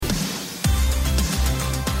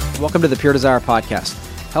Welcome to the Pure Desire Podcast,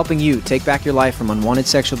 helping you take back your life from unwanted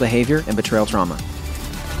sexual behavior and betrayal trauma.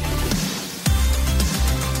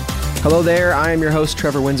 Hello there, I am your host,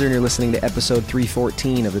 Trevor Windsor, and you're listening to episode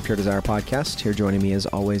 314 of the Pure Desire Podcast. Here joining me as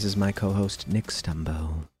always is my co-host, Nick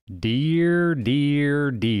Stumbo. Dear,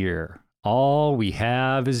 dear, dear, all we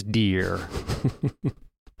have is deer.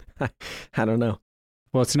 I don't know.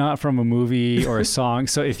 Well, it's not from a movie or a song.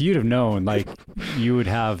 So if you'd have known, like, you would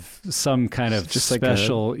have some kind of just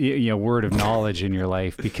special, word of knowledge in your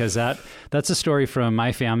life, because that's a story from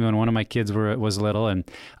my family when one of my kids was little, and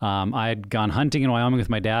I'd gone hunting in Wyoming with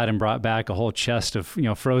my dad and brought back a whole chest of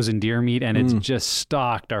frozen deer meat, and it's just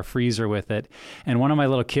stocked our freezer with it. And one of my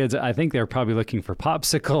little kids, I think they were probably looking for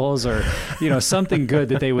popsicles or something good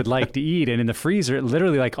that they would like to eat. And in the freezer,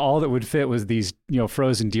 literally, like, all that would fit was these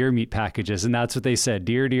frozen deer meat packages, and that's what they said.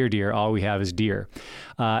 Dear, dear, dear, all we have is deer.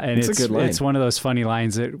 And it's one of those funny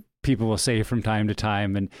lines that people will say from time to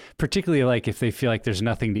time, and particularly like if they feel like there's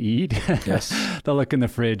nothing to eat, yes. They'll look in the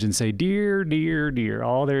fridge and say, deer, deer, deer,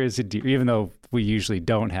 all there is deer, even though we usually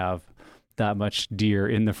don't have that much deer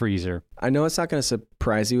in the freezer. I know it's not going to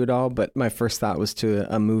surprise you at all, but my first thought was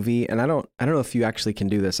to a movie, and I don't know if you actually can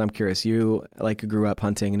do this. I'm curious. You grew up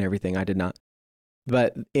hunting and everything. I did not.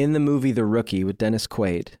 But in the movie The Rookie with Dennis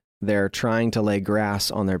Quaid, they're trying to lay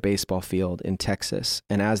grass on their baseball field in Texas.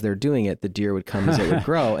 And as they're doing it, the deer would come as it would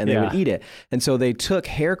grow and they would eat it. And so they took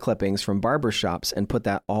hair clippings from barber shops and put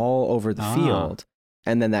that all over the field.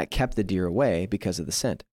 And then that kept the deer away because of the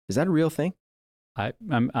scent. Is that a real thing? I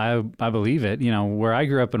believe it. Where I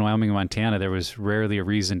grew up in Wyoming and Montana, there was rarely a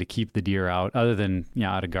reason to keep the deer out other than,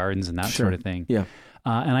 out of gardens and that sort of thing. Yeah.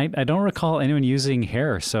 And I don't recall anyone using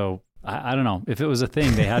hair. So I don't know. If it was a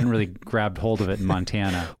thing, they hadn't really grabbed hold of it in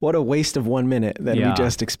Montana. What a waste of 1 minute that we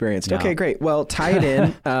just experienced. Okay, great. Well, tie it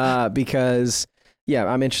in because,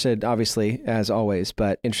 I'm interested, obviously, as always,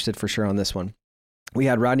 but interested for sure on this one. We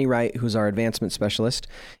had Rodney Wright, who's our advancement specialist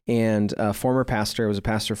and a former pastor, was a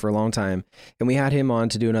pastor for a long time. And we had him on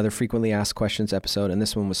to do another frequently asked questions episode. And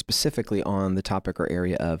this one was specifically on the topic or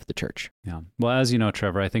area of the church. Yeah. Well, as you know,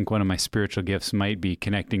 Trevor, I think one of my spiritual gifts might be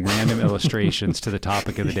connecting random illustrations to the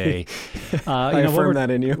topic of the day. I affirm that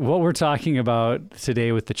in you. What we're talking about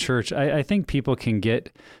today with the church, I think people can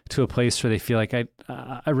get to a place where they feel like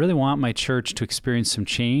I really want my church to experience some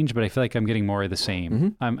change, but I feel like I'm getting more of the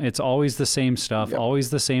same. Mm-hmm. It's always the same stuff. Yep.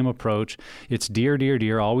 Always the same approach. It's deer, deer,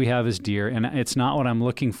 deer. All we have is deer, and it's not what I'm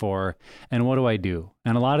looking for. And what do I do?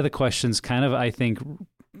 And a lot of the questions kind of, I think,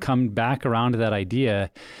 come back around to that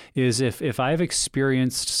idea is if I've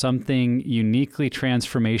experienced something uniquely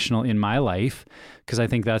transformational in my life, because I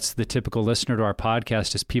think that's the typical listener to our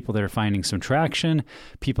podcast is people that are finding some traction,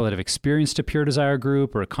 people that have experienced a Pure Desire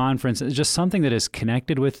group or a conference. It's just something that is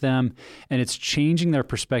connected with them, and it's changing their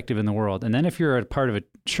perspective in the world. And then if you're a part of a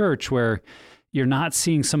church where you're not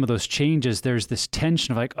seeing some of those changes, there's this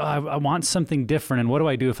tension of like, I want something different, and what do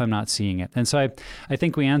I do if I'm not seeing it? And so I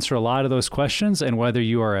think we answer a lot of those questions, and whether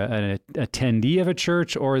you are an attendee of a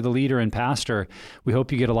church or the leader and pastor, we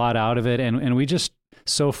hope you get a lot out of it, and we just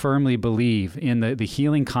so firmly believe in the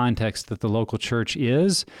healing context that the local church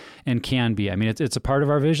is and can be. I mean, it's a part of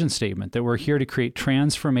our vision statement that we're here to create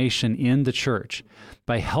transformation in the church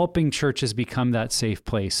by helping churches become that safe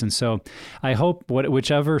place. And so I hope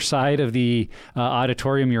whichever side of the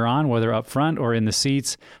auditorium you're on, whether up front or in the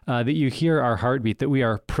seats, that you hear our heartbeat, that we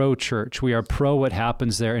are pro-church. We are pro what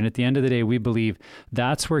happens there. And at the end of the day, we believe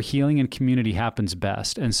that's where healing and community happens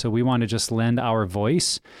best. And so we want to just lend our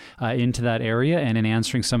voice into that area. And in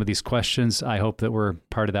answering some of these questions, I hope that we're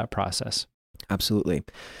part of that process. Absolutely.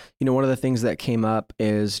 One of the things that came up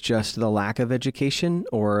is just the lack of education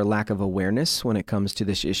or lack of awareness when it comes to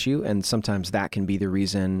this issue. And sometimes that can be the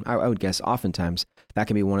reason, I would guess oftentimes, that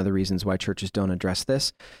can be one of the reasons why churches don't address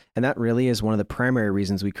this. And that really is one of the primary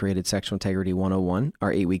reasons we created Sexual Integrity 101,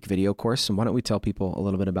 our 8-week video course. And why don't we tell people a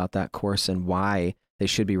little bit about that course and why they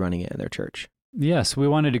should be running it in their church? Yes, we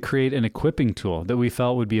wanted to create an equipping tool that we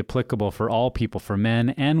felt would be applicable for all people, for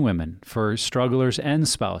men and women, for strugglers and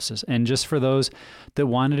spouses, and just for those that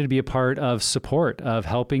wanted to be a part of support, of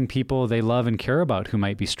helping people they love and care about who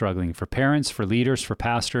might be struggling, for parents, for leaders, for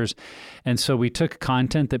pastors. And so we took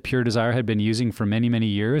content that Pure Desire had been using for many, many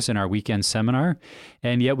years in our weekend seminar,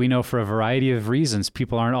 and yet we know for a variety of reasons,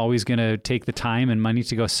 people aren't always going to take the time and money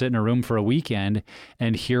to go sit in a room for a weekend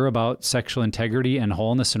and hear about sexual integrity and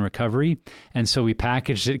wholeness and recovery. And so we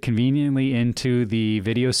packaged it conveniently into the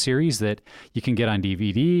video series that you can get on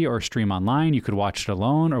DVD or stream online. You could watch it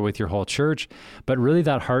alone or with your whole church. But really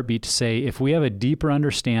that heartbeat to say, if we have a deeper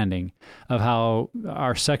understanding of how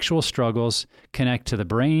our sexual struggles connect to the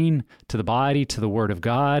brain, to the body, to the Word of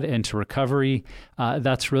God, and to recovery,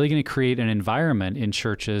 that's really going to create an environment in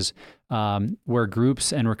churches where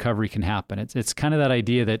groups and recovery can happen. It's kind of that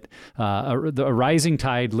idea that a rising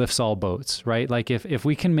tide lifts all boats, right? Like if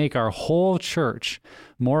we can make our whole church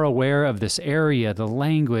more aware of this area, the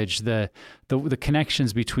language, the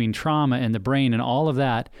connections between trauma and the brain and all of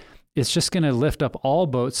that, it's just going to lift up all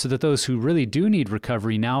boats so that those who really do need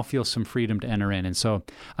recovery now feel some freedom to enter in. And so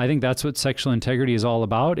I think that's what sexual integrity is all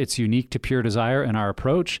about. It's unique to Pure Desire and our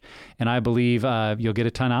approach, and I believe you'll get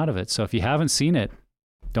a ton out of it. So if you haven't seen it,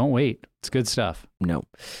 don't wait. It's good stuff. No.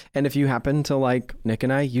 And if you happen to like Nick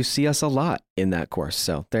and I, you see us a lot in that course.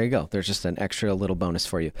 So there you go. There's just an extra little bonus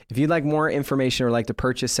for you. If you'd like more information or like to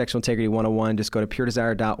purchase Sexual Integrity 101, just go to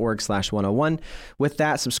puredesire.org/101. With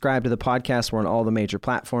that, subscribe to the podcast. We're on all the major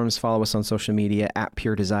platforms. Follow us on social media at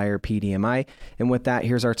Pure Desire PDMI. And with that,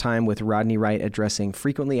 here's our time with Rodney Wright addressing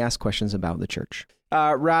frequently asked questions about the church.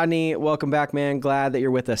 Rodney, welcome back, man. Glad that you're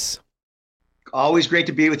with us. Always great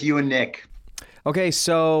to be with you and Nick. Okay,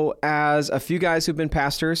 so as a few guys who've been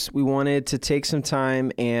pastors, we wanted to take some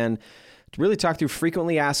time and really talk through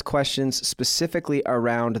frequently asked questions specifically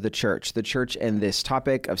around the church and this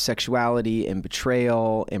topic of sexuality and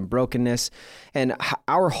betrayal and brokenness. And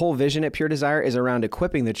our whole vision at Pure Desire is around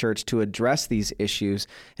equipping the church to address these issues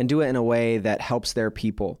and do it in a way that helps their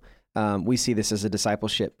people. We see this as a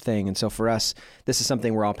discipleship thing. And so for us, this is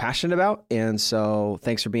something we're all passionate about. And so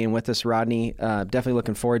thanks for being with us, Rodney. Definitely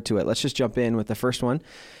looking forward to it. Let's just jump in with the first one.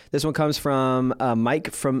 This one comes from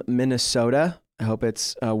Mike from Minnesota. I hope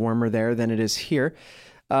it's warmer there than it is here.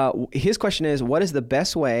 His question is, what is the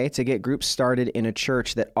best way to get groups started in a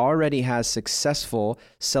church that already has successful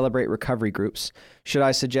Celebrate Recovery groups? Should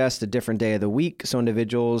I suggest a different day of the week so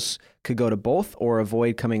individuals could go to both, or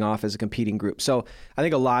avoid coming off as a competing group? So I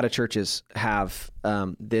think a lot of churches have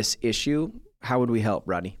this issue. How would we help,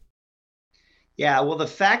 Rodney? Yeah, well, the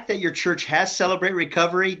fact that your church has Celebrate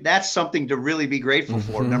Recovery, that's something to really be grateful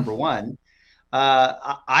for, number one.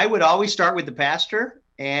 I would always start with the pastor.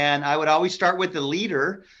 And I would always start with the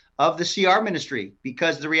leader of the CR ministry,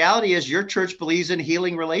 because the reality is your church believes in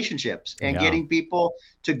healing relationships and getting people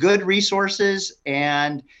to good resources.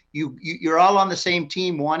 And you're all on the same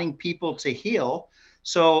team wanting people to heal.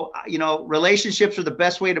 So, relationships are the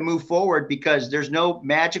best way to move forward, because there's no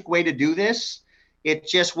magic way to do this.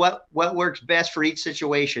 It's just what works best for each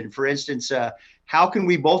situation. For instance, how can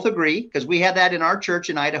we both agree? Because we had that in our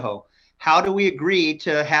church in Idaho. How do we agree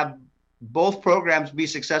to have both programs be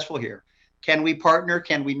successful here? Can we partner?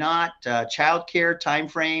 Can we not? Childcare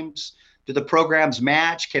timeframes. Do the programs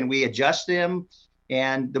match? Can we adjust them?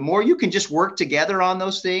 And the more you can just work together on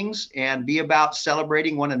those things and be about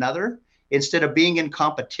celebrating one another instead of being in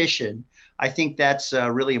competition, I think that's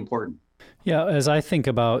really important. Yeah, as I think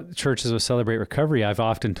about churches with Celebrate Recovery, I've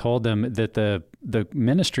often told them that the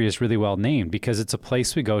ministry is really well named because it's a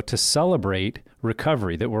place we go to celebrate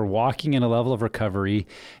recovery, that we're walking in a level of recovery.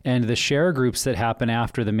 And the share groups that happen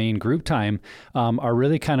after the main group time are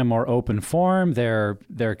really kind of more open form. They're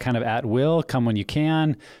kind of at will, come when you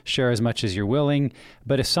can, share as much as you're willing.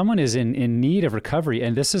 But if someone is in need of recovery,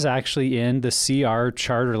 and this is actually in the CR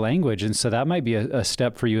charter language, and so that might be a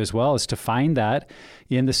step for you as well, is to find that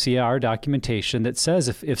in the CR documentation that says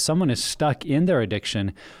if someone is stuck in their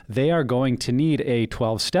addiction, they are going to need a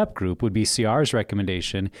 12-step group, would be CR's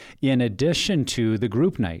recommendation, in addition to the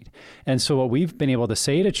group night. And so what we've been able to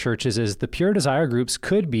say to churches is the Pure Desire groups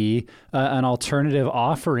could be an alternative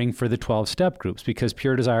offering for the 12-step groups, because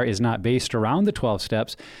Pure Desire is not based around the 12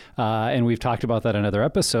 steps. And we've talked about that in other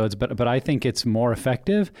episodes, but I think it's more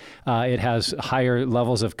effective. It has higher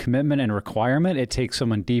levels of commitment and requirement. It takes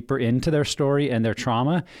someone deeper into their story and their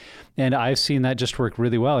trauma. And I've seen that just work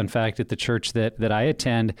really well. In fact, at the church that I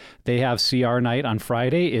attend, they have CR night on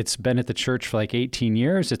Friday. It's been at the church for like 18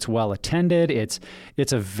 years. It's well attended. It's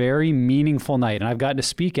a very meaningful night. And I've gotten to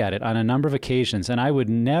speak at it on a number of occasions. And I would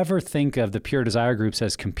never think of the Pure Desire groups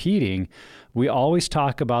as competing. We always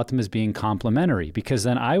talk about them as being complementary, because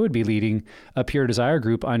then I would be leading a Pure Desire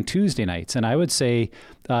group on Tuesday nights. And I would say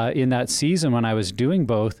in that season when I was doing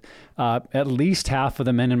both, at least half of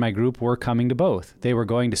the men in my group were coming to both. They were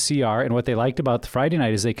going to CR, and what they liked about the Friday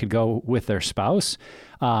night is they could go with their spouse.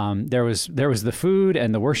 There was the food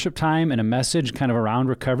and the worship time and a message kind of around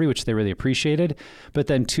recovery, which they really appreciated. But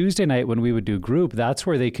then Tuesday night when we would do group, that's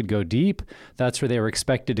where they could go deep. That's where they were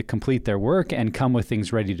expected to complete their work and come with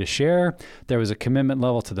things ready to share. There was a commitment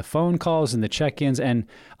level to the phone calls and the check-ins. And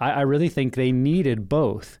I really think they needed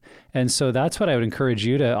both. And so that's what I would encourage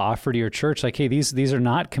you to offer to your church. Like, hey, these are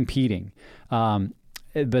not competing.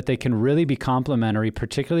 But they can really be complementary,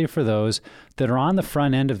 particularly for those that are on the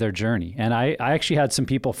front end of their journey. And I actually had some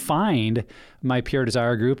people find my Pure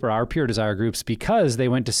Desire group or our Pure Desire groups because they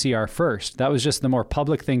went to CR first. That was just the more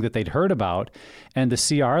public thing that they'd heard about. And the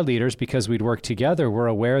CR leaders, because we'd worked together, were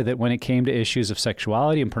aware that when it came to issues of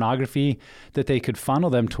sexuality and pornography, that they could funnel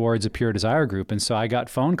them towards a Pure Desire group. And so I got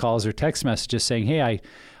phone calls or text messages saying, hey,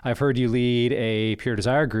 I've heard you lead a Pure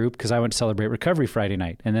Desire group because I went to Celebrate Recovery Friday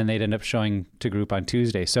night. And then they'd end up showing to group on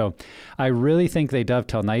Tuesday. So I really think they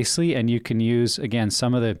dovetail nicely. And you can use, again,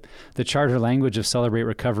 some of the charter language of Celebrate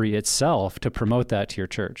Recovery itself to promote that to your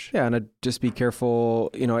church. Yeah, and I'd just be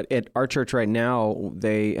careful. At our church right now,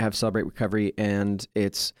 they have Celebrate Recovery, and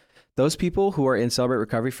it's those people who are in Celebrate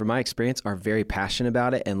Recovery, from my experience, are very passionate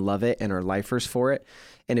about it and love it and are lifers for it.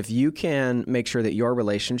 And if you can make sure that your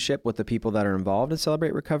relationship with the people that are involved in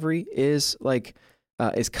Celebrate Recovery is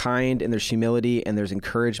kind, and there's humility and there's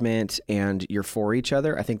encouragement and you're for each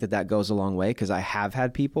other, I think that goes a long way, because I have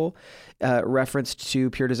had people referenced to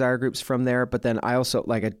Pure Desire groups from there. But then I also,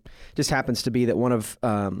 it just happens to be that one of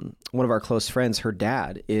our close friends, her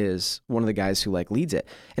dad is one of the guys who leads it.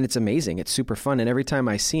 And it's amazing. It's super fun. And every time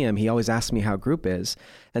I see him, he always asks me how group is.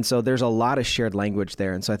 And so there's a lot of shared language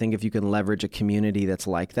there. And so I think if you can leverage a community that's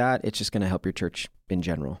like that, it's just going to help your church in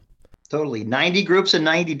general. Totally. 90 groups in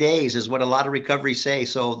 90 days is what a lot of recoveries say.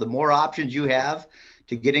 So the more options you have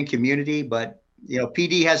to get in community, but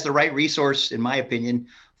PD has the right resource, in my opinion,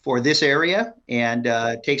 for this area, and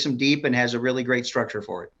takes them deep and has a really great structure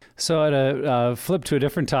for it. So at a flip to a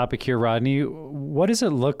different topic here, Rodney, what does it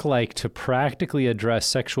look like to practically address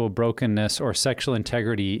sexual brokenness or sexual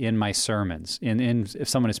integrity in my sermons? In if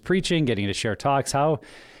someone is preaching, getting to share talks, how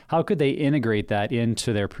could they integrate that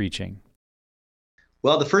into their preaching?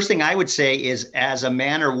 Well, the first thing I would say is, as a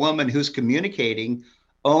man or woman who's communicating,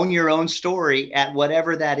 own your own story at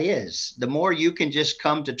whatever that is. The more you can just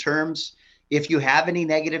come to terms, if you have any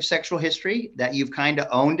negative sexual history, that you've kind of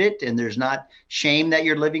owned it and there's not shame that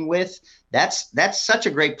you're living with, that's such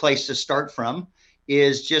a great place to start from,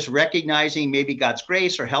 is just recognizing maybe God's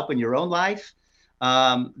grace or help in your own life.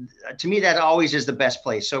 To me, that always is the best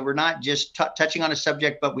place. So we're not just touching on a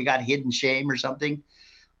subject, but we got hidden shame or something.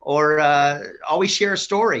 Or always share a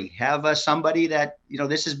story. Have somebody that,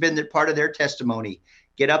 this has been part of their testimony.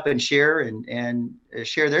 Get up and share and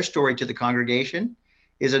share their story to the congregation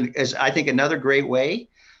is I think, another great way.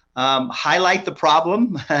 Highlight the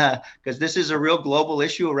problem, because this is a real global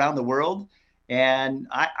issue around the world. And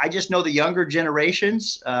I just know the younger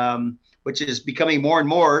generations, which is becoming more and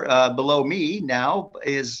more below me now,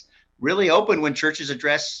 is really open when churches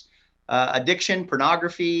address addiction,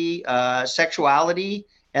 pornography, sexuality.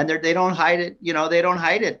 And they don't hide it. They don't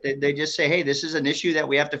hide it. They just say, hey, this is an issue that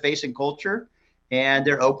we have to face in culture, and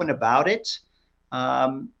they're open about it.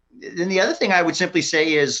 Then the other thing I would simply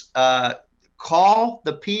say is call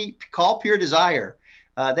Pure Desire.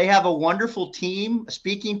 They have a wonderful team, a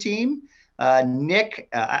speaking team. Nick,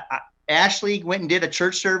 Ashley went and did a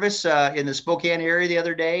church service in the Spokane area the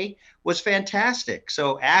other day. Was fantastic.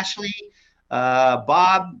 So Ashley,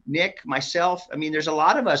 Bob, Nick, myself, there's a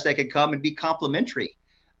lot of us that could come and be complimentary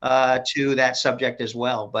to that subject as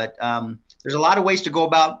well. But there's a lot of ways to go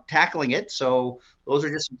about tackling it. So those are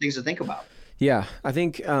just some things to think about. Yeah, I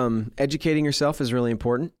think educating yourself is really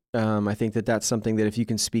important. I think that's something that if you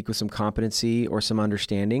can speak with some competency or some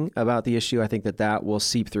understanding about the issue, I think that will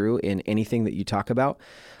seep through in anything that you talk about.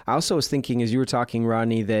 I also was thinking, as you were talking,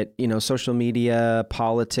 Rodney, that, social media,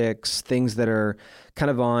 politics, things that are kind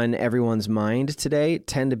of on everyone's mind today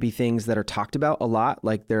tend to be things that are talked about a lot,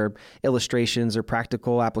 like they're illustrations or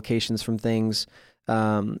practical applications from things.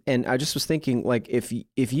 And I just was thinking,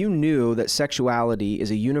 if you knew that sexuality is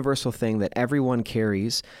a universal thing that everyone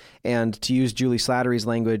carries, and to use Julie Slattery's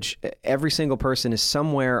language, every single person is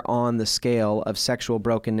somewhere on the scale of sexual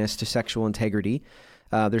brokenness to sexual integrity.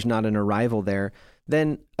 There's not an arrival there.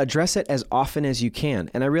 Then address it as often as you can.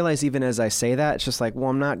 And I realize even as I say that, it's just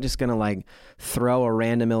I'm not just going to throw a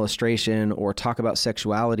random illustration or talk about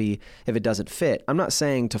sexuality if it doesn't fit. I'm not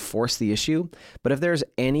saying to force the issue, but if there's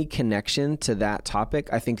any connection to that topic,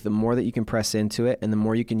 I think the more that you can press into it and the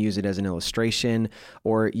more you can use it as an illustration,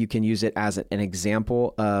 or you can use it as an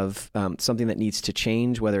example of something that needs to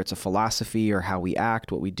change, whether it's a philosophy or how we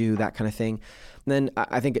act, what we do, that kind of thing. And then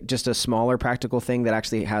I think just a smaller practical thing that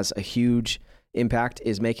actually has a huge impact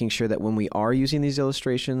is making sure that when we are using these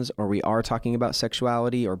illustrations or we are talking about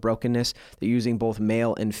sexuality or brokenness, they're using both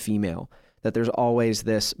male and female. that there's always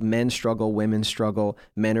this men struggle, women struggle,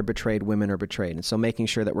 men are betrayed, women are betrayed. And so making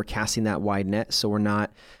sure that we're casting that wide net so we're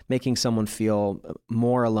not making someone feel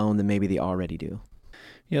more alone than maybe they already do.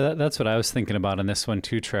 Yeah, that's what I was thinking about on this one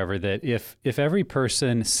too, Trevor, that if every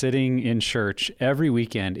person sitting in church every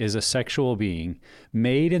weekend is a sexual being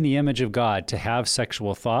made in the image of God to have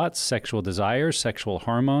sexual thoughts, sexual desires, sexual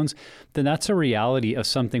hormones, then that's a reality of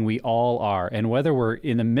something we all are. And whether we're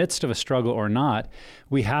in the midst of a struggle or not,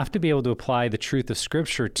 we have to be able to apply the truth of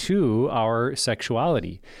Scripture to our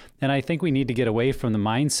sexuality. And I think we need to get away from the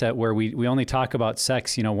mindset where we only talk about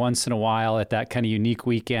sex, once in a while at that kind of unique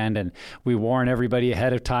weekend, and we warn everybody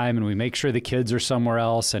ahead of time and we make sure the kids are somewhere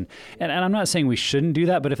else. And I'm not saying we shouldn't do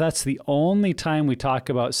that, but if that's the only time we talk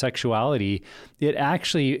about sexuality, it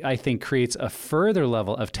actually, I think, creates a further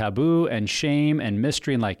level of taboo and shame and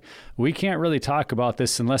mystery. And like, we can't really talk about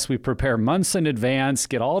this unless we prepare months in advance,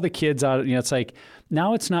 get all the kids out. It's like,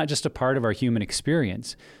 now it's not just a part of our human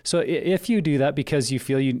experience. So if you do that because you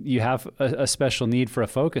feel you have a special need for a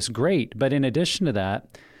focus, great. But in addition to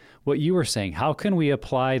that, what you were saying, how can we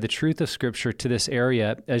apply the truth of Scripture to this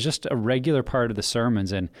area as just a regular part of the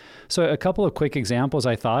sermons? And so a couple of quick examples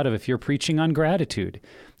I thought of: if you're preaching on gratitude,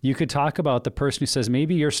 you could talk about the person who says,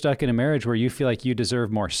 maybe you're stuck in a marriage where you feel like you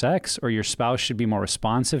deserve more sex, or your spouse should be more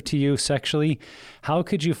responsive to you sexually. How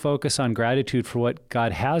could you focus on gratitude for what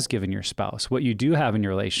God has given your spouse, what you do have in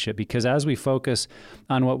your relationship? Because as we focus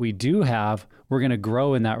on what we do have, we're going to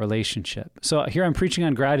grow in that relationship. So here I'm preaching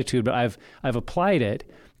on gratitude, but I've applied it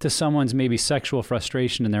to someone's maybe sexual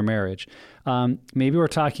frustration in their marriage. Maybe we're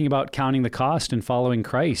talking about counting the cost and following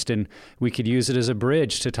Christ, and we could use it as a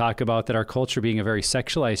bridge to talk about that our culture, being a very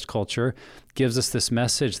sexualized culture, gives us this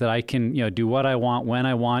message that I can, do what I want when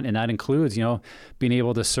I want, and that includes, being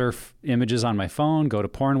able to surf images on my phone, go to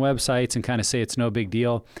porn websites, and kind of say it's no big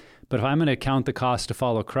deal. But if I'm going to count the cost to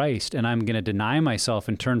follow Christ, and I'm going to deny myself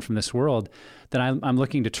and turn from this world, then I'm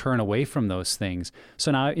looking to turn away from those things. So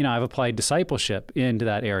now, I've applied discipleship into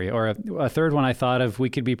that area. Or a third one I thought of, we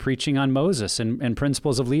could be preaching on Moses and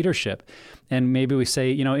principles of leadership. And maybe we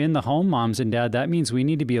say, in the home, moms and dad, that means we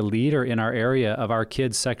need to be a leader in our area of our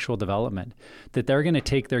kids' sexual development, that they're going to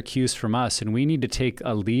take their cues from us, and we need to take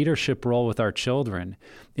a leadership role with our children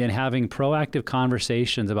in having proactive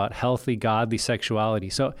conversations about healthy, godly sexuality.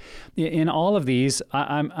 So in all of these,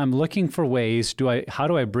 I'm looking for ways, how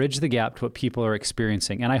do I bridge the gap to what people are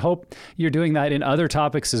experiencing? And I hope you're doing that in other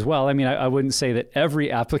topics as well. I mean, I wouldn't say that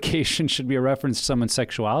every application should be a reference to someone's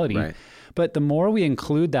sexuality, right? But the more we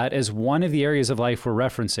include that as one of the areas of life we're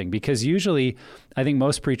referencing, because usually I think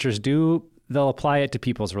most preachers they'll apply it to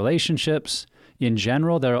people's relationships in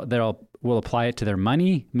general. Will apply it to their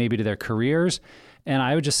money, maybe to their careers. And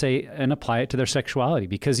I would just say, and apply it to their sexuality,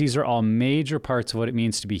 because these are all major parts of what it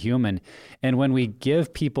means to be human. And when we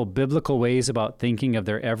give people biblical ways about thinking of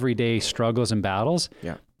their everyday struggles and battles,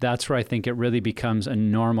 that's where I think it really becomes a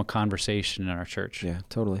normal conversation in our church. Yeah,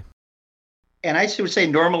 totally. And I would say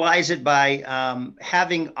normalize it by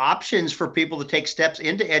having options for people to take steps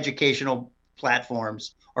into educational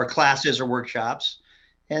platforms or classes or workshops.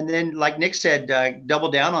 And then, like Nick said, double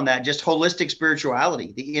down on that, just holistic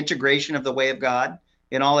spirituality, the integration of the way of God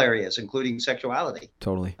in all areas, including sexuality.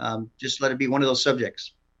 Totally. Just let it be one of those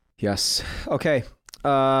subjects. Yes. Okay.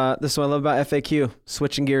 This is what I love about FAQ.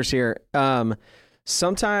 Switching gears here.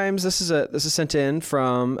 Sometimes this is sent in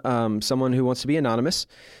from someone who wants to be anonymous,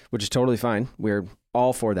 which is totally fine. We're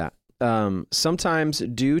all for that. Sometimes,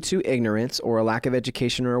 due to ignorance or a lack of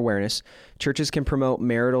education or awareness, churches can promote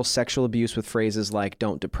marital sexual abuse with phrases like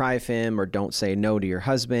 "don't deprive him" or "don't say no to your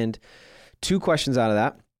husband." 2 questions out of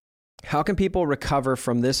that. How can people recover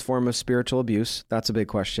from this form of spiritual abuse? That's a big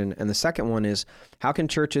question. And the second one is, how can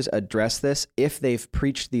churches address this if they've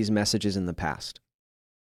preached these messages in the past?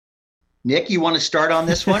 Nick, you want to start on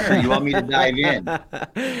this one, or you want me to dive in?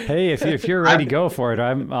 Hey, if you're ready, go for it.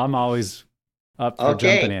 I'm always up for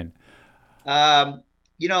jumping in.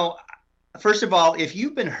 First of all, if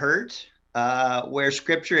you've been hurt where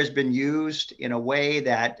Scripture has been used in a way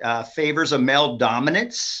that favors a male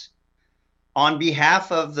dominance on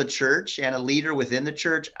behalf of the church and a leader within the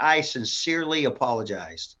church, I sincerely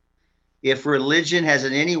apologize. If religion has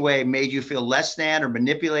in any way made you feel less than or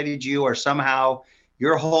manipulated you, or somehow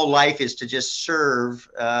your whole life is to just serve,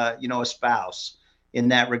 a spouse in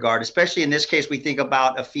that regard, especially in this case, we think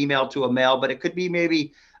about a female to a male, but it could be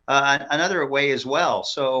maybe another way as well.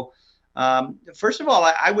 So first of all,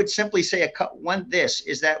 I would simply say this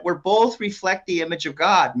is that we're both reflect the image of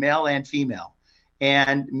God, male and female,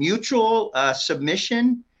 and mutual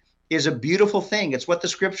submission is a beautiful thing. It's what the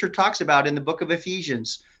Scripture talks about in the book of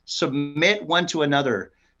Ephesians. Submit one to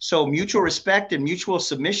another. So mutual respect and mutual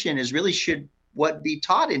submission is really should what be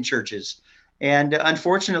taught in churches. And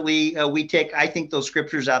unfortunately, we take, I think, those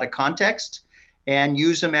scriptures out of context and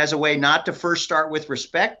use them as a way not to first start with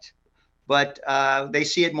respect, but they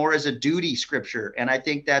see it more as a duty scripture. And I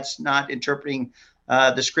think that's not interpreting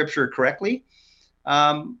the scripture correctly.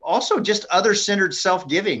 Also, just other-centered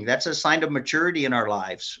self-giving. That's a sign of maturity in our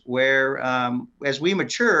lives, where as we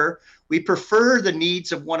mature, we prefer the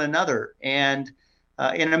needs of one another. And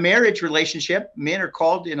in a marriage relationship, men are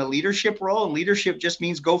called in a leadership role, and leadership just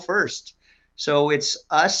means go first. So it's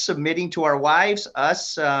us submitting to our wives,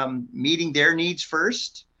 us meeting their needs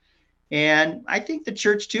first. And I think the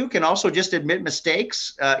church, too, can also just admit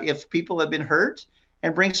mistakes if people have been hurt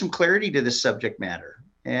and bring some clarity to this subject matter.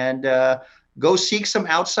 And go seek some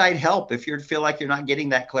outside help if you feel like you're not getting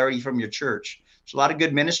that clarity from your church. There's a lot of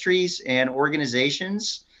good ministries and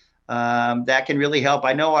organizations that can really help.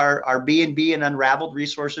 I know our B&B and Unraveled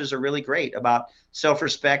resources are really great about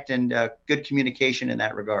self-respect and good communication in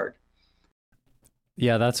that regard.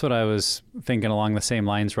 Yeah, that's what I was thinking along the same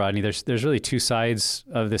lines, Rodney. There's really two sides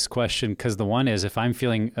of this question, because the one is, if I'm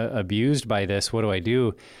feeling abused by this, what do I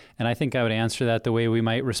do? And I think I would answer that the way we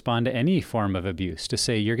might respond to any form of abuse, to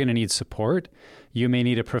say you're going to need support. You may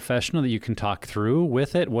need a professional that you can talk through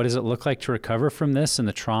with it. What does it look like to recover from this and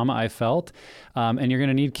the trauma I felt? And you're going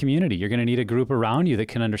to need community. You're going to need a group around you that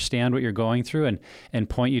can understand what you're going through and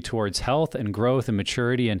point you towards health and growth and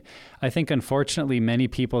maturity. And I think, unfortunately, many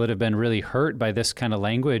people that have been really hurt by this kind of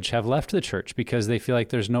language have left the church because they feel like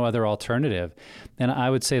there's no other alternative. And I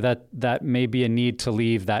would say that may be a need to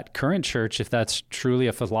leave that current church if that's truly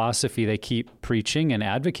a philosophy they keep preaching and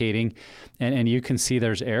advocating, and you can see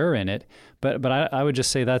there's error in it. But I would just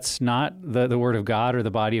say that's not the Word of God or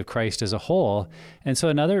the body of Christ as a whole. And so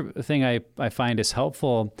another thing I find is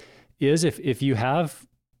helpful is if you have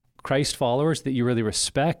Christ followers that you really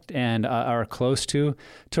respect and are close to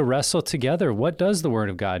wrestle together. What does the Word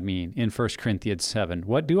of God mean in 1 Corinthians 7?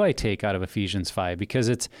 What do I take out of Ephesians 5? Because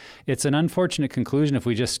it's an unfortunate conclusion if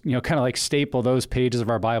we just kind of like staple those pages of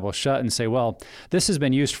our Bible shut and say, well, this has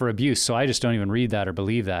been used for abuse, so I just don't even read that or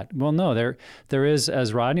believe that. Well, no, there is,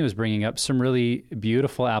 as Rodney was bringing up, some really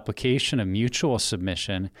beautiful application of mutual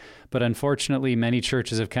submission. But unfortunately, many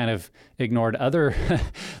churches have kind of ignored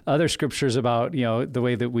other scriptures about the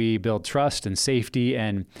way that we build trust and safety,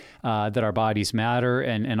 and that our bodies matter,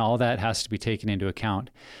 and all that has to be taken into account.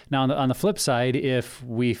 Now, on the flip side, if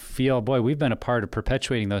we feel, boy, we've been a part of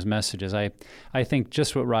perpetuating those messages, I think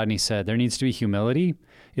just what Rodney said, there needs to be humility.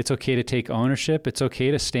 It's okay to take ownership. It's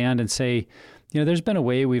okay to stand and say, there's been a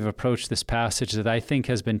way we've approached this passage that I think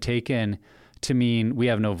has been taken to mean we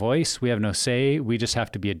have no voice, we have no say, we just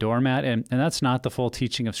have to be a doormat. And that's not the full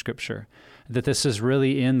teaching of Scripture. That this is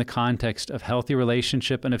really in the context of healthy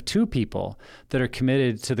relationship and of two people that are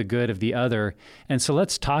committed to the good of the other. And so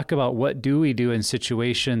let's talk about what do we do in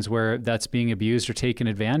situations where that's being abused or taken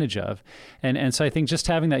advantage of. And so I think just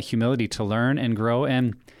having that humility to learn and grow,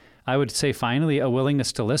 and I would say finally a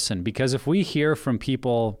willingness to listen. Because if we hear from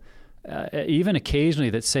people, even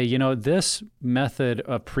occasionally, that say, this method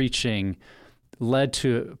of preaching led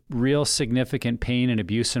to real significant pain and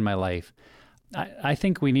abuse in my life, I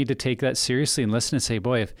think we need to take that seriously and listen and say,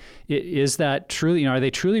 boy, is that truly, are they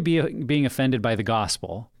truly being offended by the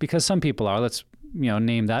gospel? Because some people are, let's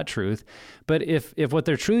name that truth. But if what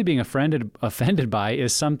they're truly being offended by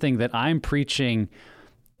is something that I'm preaching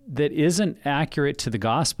that isn't accurate to the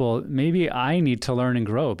gospel, maybe I need to learn and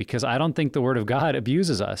grow, because I don't think the Word of God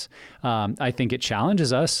abuses us. I think it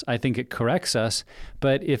challenges us. I think it corrects us.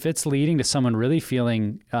 But if it's leading to someone really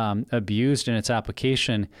feeling abused in its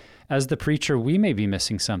application, as the preacher, we may be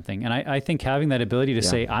missing something. And I think having that ability to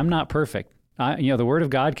say, I'm not perfect. The Word of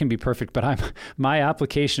God can be perfect, but my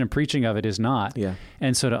application and preaching of it is not. Yeah.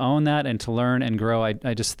 And so to own that and to learn and grow,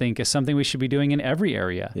 I just think is something we should be doing in every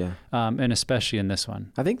area, and especially in this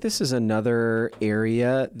one. I think this is another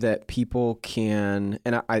area that people can,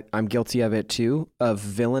 and I'm guilty of it too, of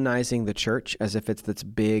villainizing the church as if it's this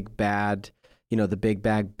big, bad, the big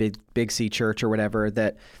bad, big C church or whatever,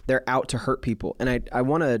 that they're out to hurt people. And I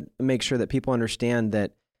want to make sure that people understand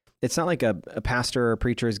that it's not like a pastor or a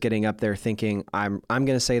preacher is getting up there thinking, I'm going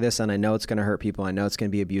to say this and I know it's going to hurt people. I know it's going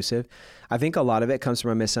to be abusive. I think a lot of it comes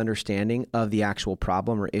from a misunderstanding of the actual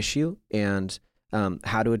problem or issue and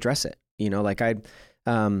how to address it.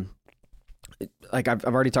 I've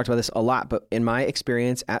already talked about this a lot, but in my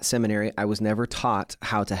experience at seminary, I was never taught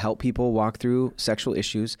how to help people walk through sexual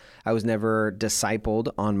issues. I was never discipled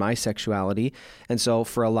on my sexuality. And so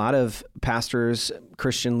for a lot of pastors,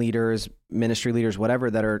 Christian leaders, ministry leaders,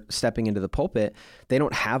 whatever, that are stepping into the pulpit, they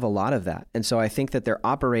don't have a lot of that. And so I think that they're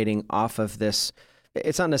operating off of this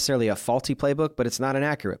it's not necessarily a faulty playbook, but it's not an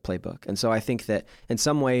accurate playbook. And so I think that in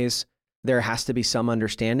some ways there has to be some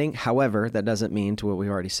understanding. However, that doesn't mean, to what we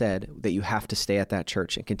already said, that you have to stay at that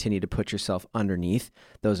church and continue to put yourself underneath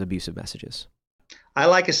those abusive messages. I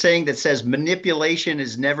like a saying that says manipulation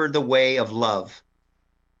is never the way of love.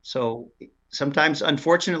 So sometimes,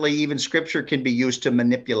 unfortunately, even scripture can be used to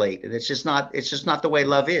manipulate. It's just not the way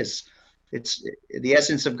love is. It's the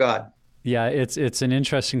essence of God. Yeah, it's an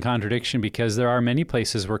interesting contradiction, because there are many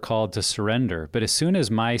places we're called to surrender. But as soon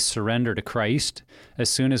as my surrender to Christ, as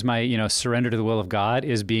soon as my surrender to the will of God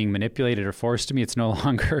is being manipulated or forced to me, it's no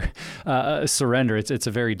longer a surrender. It's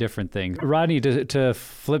a very different thing. Rodney, to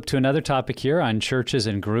flip to another topic here on churches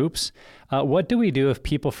and groups, what do we do if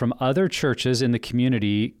people from other churches in the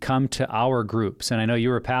community come to our groups? And I know you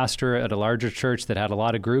were a pastor at a larger church that had a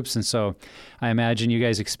lot of groups, and so I imagine you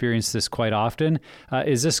guys experience this quite often.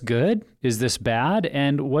 Is this good? Is this bad?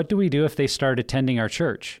 And what do we do if they start attending our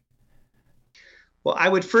church? Well, I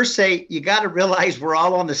would first say you got to realize we're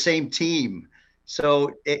all on the same team.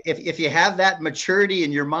 So if you have that maturity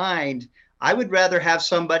in your mind, I would rather have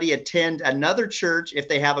somebody attend another church if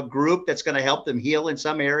they have a group that's going to help them heal in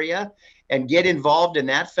some area and get involved in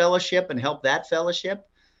that fellowship and help that fellowship.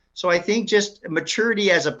 So I think just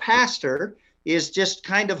maturity as a pastor is just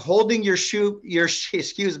kind of holding your sheep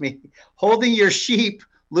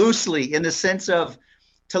loosely, in the sense of,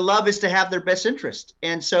 to love is to have their best interest.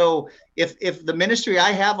 And so if the ministry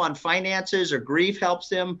I have on finances or grief helps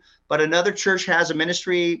them, but another church has a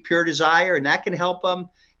ministry, Pure Desire, and that can help them,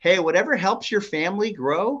 hey, whatever helps your family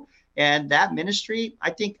grow and that ministry,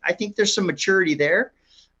 I think there's some maturity there.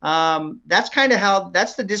 That's kind of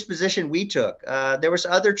that's the disposition we took. There was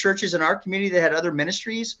other churches in our community that had other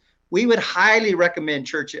ministries. We would highly recommend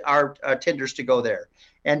our attenders to go there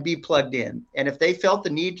and be plugged in. And if they felt the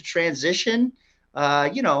need to transition,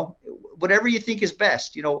 whatever you think is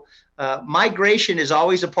best. Migration is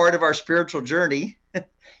always a part of our spiritual journey.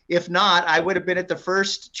 If not, I would have been at the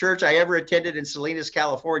first church I ever attended in Salinas,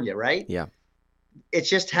 California, right? Yeah. It's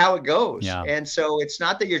just how it goes. Yeah. And so it's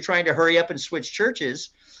not that you're trying to hurry up and switch churches,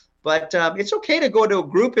 but it's okay to go to a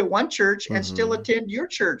group at one church and still attend your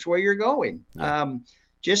church where you're going. Yeah.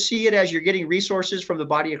 Just see it as you're getting resources from the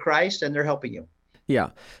body of Christ and they're helping you.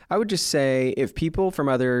 Yeah. I would just say, if people from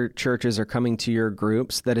other churches are coming to your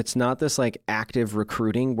groups, that it's not this like active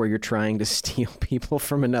recruiting where you're trying to steal people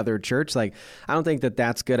from another church. Like, I don't think that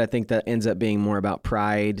that's good. I think that ends up being more about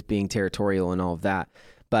pride, being territorial and all of that.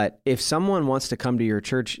 But if someone wants to come to your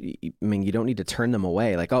church, I mean, you don't need to turn them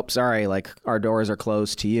away. Like, oh, sorry, like our doors are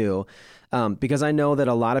closed to you. Because I know that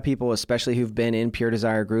a lot of people, especially who've been in Pure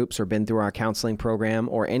Desire groups or been through our counseling program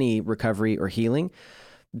or any recovery or healing,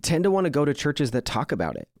 tend to want to go to churches that talk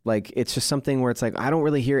about it. Like, it's just something where it's like, I don't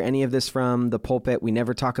really hear any of this from the pulpit. We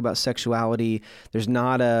never talk about sexuality. There's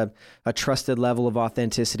not a trusted level of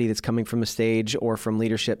authenticity that's coming from the stage or from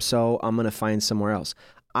leadership. So I'm going to find somewhere else.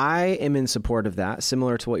 I am in support of that,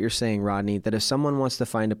 similar to what you're saying, Rodney, that if someone wants to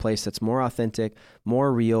find a place that's more authentic,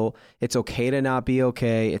 more real, it's okay to not be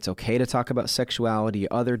okay, it's okay to talk about sexuality,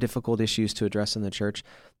 other difficult issues to address in the church,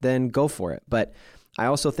 then go for it. But I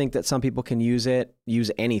also think that some people can use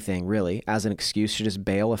anything really as an excuse to just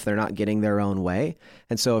bail if they're not getting their own way.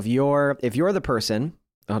 And so if you're the person,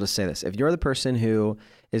 I'll just say this, if you're the person who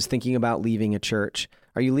is thinking about leaving a church,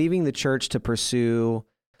 are you leaving the church to pursue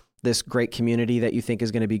this great community that you think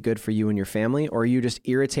is going to be good for you and your family? Or are you just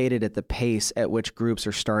irritated at the pace at which groups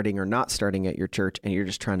are starting or not starting at your church and you're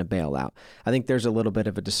just trying to bail out? I think there's a little bit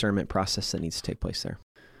of a discernment process that needs to take place there.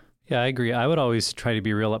 Yeah, I agree. I would always try to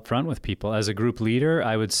be real upfront with people. As a group leader,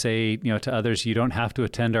 I would say, to others, you don't have to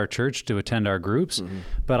attend our church to attend our groups,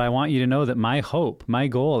 but I want you to know that my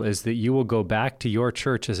goal is that you will go back to your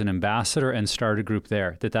church as an ambassador and start a group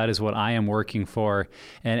there, that is what I am working for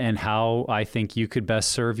and how I think you could best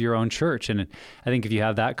serve your own church. And I think if you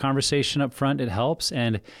have that conversation up front, it helps.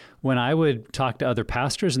 And when I would talk to other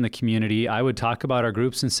pastors in the community, I would talk about our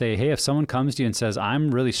groups and say, hey, if someone comes to you and says,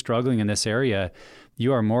 I'm really struggling in this area,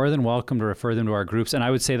 you are more than welcome to refer them to our groups. And I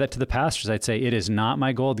would say that to the pastors. I'd say, it is not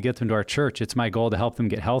my goal to get them to our church. It's my goal to help them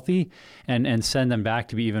get healthy and send them back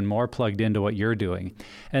to be even more plugged into what you're doing.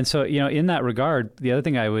 And so, in that regard, the other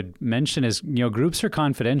thing I would mention is, groups are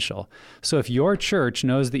confidential. So if your church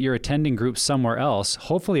knows that you're attending groups somewhere else,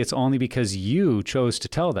 hopefully it's only because you chose to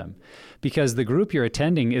tell them. Because the group you're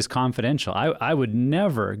attending is confidential. I would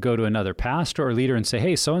never go to another pastor or leader and say,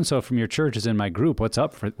 hey, so-and-so from your church is in my group. What's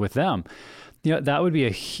up with them? That would be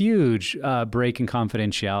a huge break in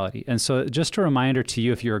confidentiality. And so just a reminder to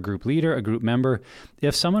you, if you're a group leader, a group member,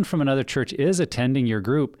 if someone from another church is attending your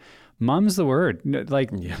group, mum's the word.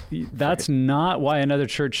 That's not why another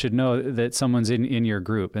church should know that someone's in your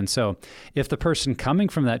group. And so if the person coming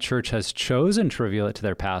from that church has chosen to reveal it to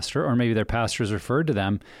their pastor, or maybe their pastor has referred to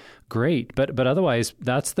them, great. But otherwise,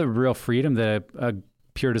 that's the real freedom that a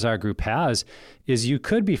Pure Desire group has, is you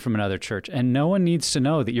could be from another church and no one needs to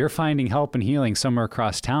know that you're finding help and healing somewhere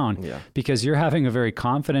across town, because you're having a very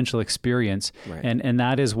confidential experience. Right. And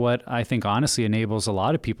that is what I think honestly enables a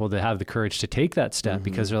lot of people to have the courage to take that step,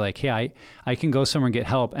 because they're like, hey, I can go somewhere and get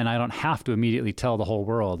help and I don't have to immediately tell the whole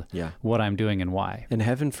world what I'm doing and why. And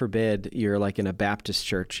heaven forbid you're like in a Baptist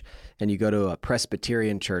church and you go to a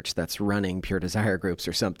Presbyterian church that's running Pure Desire groups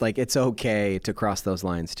or something. Like, it's okay to cross those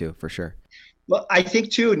lines too, for sure. Well, I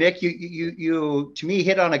think too, Nick, you to me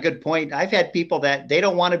hit on a good point. I've had people that they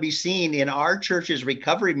don't want to be seen in our church's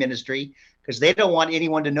recovery ministry because they don't want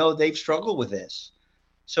anyone to know they've struggled with this.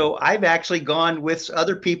 So I've actually gone with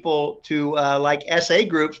other people to like SA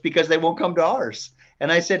groups because they won't come to ours.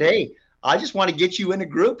 And I said, hey, I just want to get you in a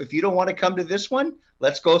group. If you don't want to come to this one,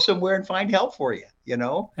 let's go somewhere and find help for you, you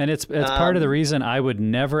know? And it's part of the reason I would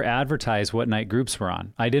never advertise what night groups we're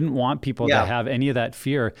on. I didn't want people to have any of that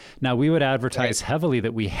fear. Now, we would advertise heavily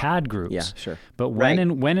that we had groups. Yeah, sure. But when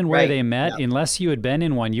and where they met, unless you had been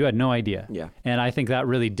in one, you had no idea. Yeah. And I think that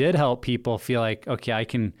really did help people feel like, okay, I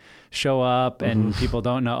can show up and people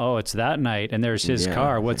don't know, oh, it's that night and there's his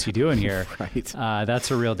car. What's he doing here?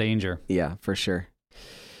 That's a real danger. Yeah, for sure.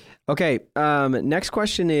 Okay, next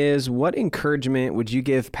question is, what encouragement would you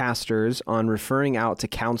give pastors on referring out to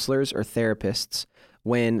counselors or therapists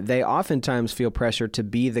when they oftentimes feel pressure to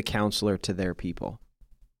be the counselor to their people?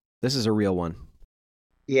 This is a real one.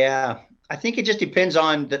 Yeah, I think it just depends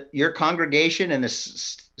on your congregation and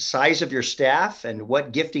the size of your staff and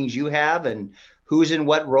what giftings you have and who's in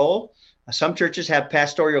what role. Some churches have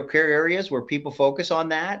pastoral care areas where people focus on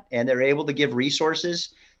that and they're able to give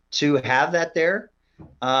resources to have that there.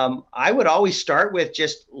 I would always start with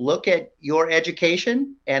just look at your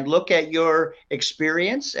education and look at your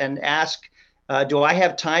experience and ask, do I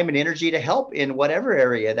have time and energy to help in whatever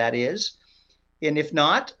area that is? And if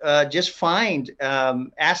not, just find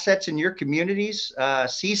assets in your communities,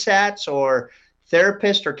 CSATs or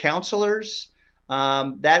therapists or counselors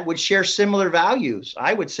that would share similar values,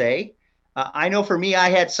 I would say. I know for me, I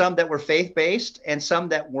had some that were faith-based and some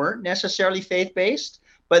that weren't necessarily faith-based,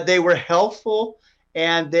 but they were helpful.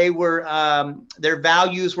 And they were their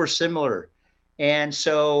values were similar. And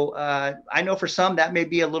so I know for some that may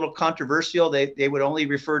be a little controversial. They would only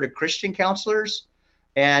refer to Christian counselors.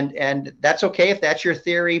 And that's okay if that's your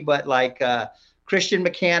theory. But like Christian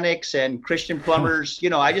mechanics and Christian plumbers,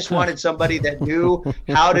 I just wanted somebody that knew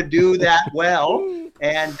how to do that well.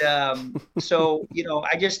 And so,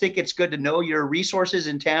 I just think it's good to know your resources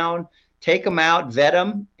in town, take them out, vet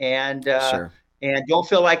them, and sure. And don't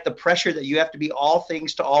feel like the pressure that you have to be all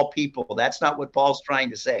things to all people. That's not what Paul's trying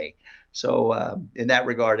to say. So in that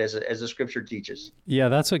regard, as the scripture teaches. Yeah,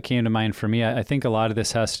 that's what came to mind for me. I think a lot of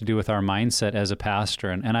this has to do with our mindset as a pastor.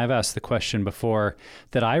 And I've asked the question before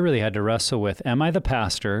that I really had to wrestle with. Am I the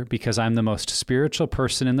pastor because I'm the most spiritual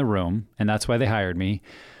person in the room, and that's why they hired me?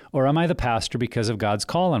 Or am I the pastor because of God's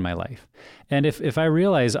call on my life? And if I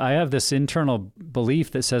realize I have this internal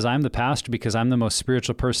belief that says I'm the pastor because I'm the most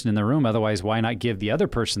spiritual person in the room, otherwise why not give the other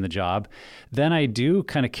person the job? Then I do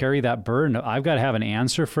kind of carry that burden. I've got to have an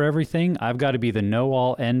answer for everything. I've got to be the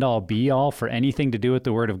know-all, end-all, be-all for anything to do with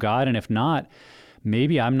the Word of God. And if not,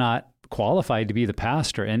 maybe I'm not qualified to be the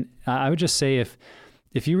pastor. And I would just say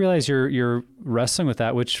if you realize you're wrestling with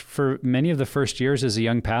that, which for many of the first years as a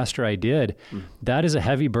young pastor I did, that is a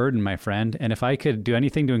heavy burden, my friend. And if I could do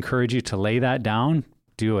anything to encourage you to lay that down,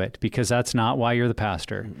 do it, because that's not why you're the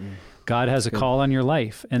pastor. God has a call on your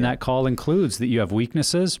life, and that call includes that you have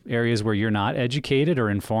weaknesses, areas where you're not educated or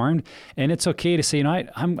informed, and it's okay to say,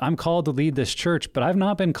 I'm called to lead this church, but I've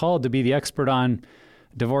not been called to be the expert on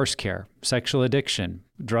divorce care, sexual addiction,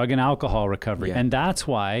 drug and alcohol recovery. Yeah. And that's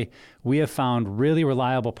why we have found really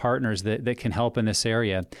reliable partners that can help in this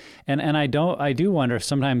area. And I do wonder if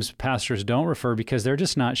sometimes pastors don't refer because they're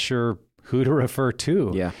just not sure who to refer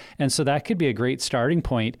to. Yeah. And so that could be a great starting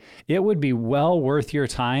point. It would be well worth your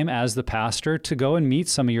time as the pastor to go and meet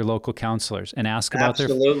some of your local counselors and ask about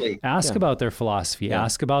about their philosophy,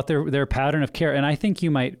 ask about their pattern of care. And I think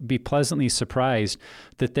you might be pleasantly surprised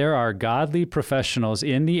that there are godly professionals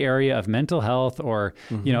in the area of mental health or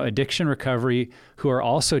addiction recovery who are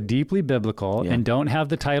also deeply biblical and don't have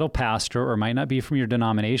the title pastor or might not be from your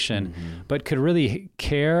denomination, but could really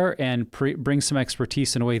care and bring some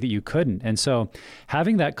expertise in a way that you couldn't. didn't. And so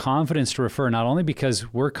having that confidence to refer, not only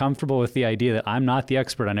because we're comfortable with the idea that I'm not the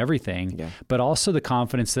expert on everything, but also the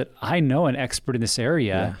confidence that I know an expert in this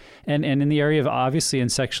area. And in the area of, obviously, in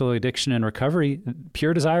sexual addiction and recovery,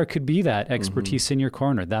 Pure Desire could be that expertise in your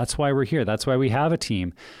corner. That's why we're here. That's why we have a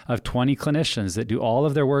team of 20 clinicians that do all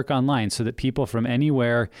of their work online so that people from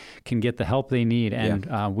anywhere can get the help they need.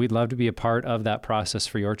 And we'd love to be a part of that process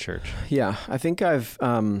for your church. Yeah, I think I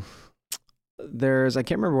can't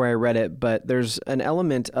remember where I read it, but there's an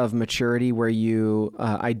element of maturity where you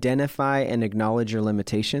identify and acknowledge your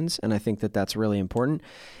limitations. And I think that that's really important.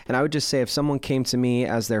 And I would just say, if someone came to me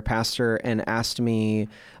as their pastor and asked me,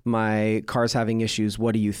 my car's having issues,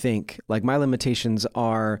 what do you think? Like, my limitations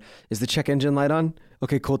are, is the check engine light on?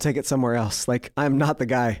 Okay, cool. Take it somewhere else. Like, I'm not the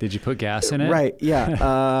guy. Did you put gas in it? Right.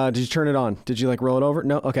 Yeah. Did you turn it on? Did you like roll it over?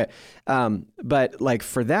 No. Okay. But like,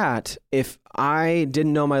 for that, if I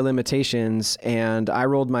didn't know my limitations and I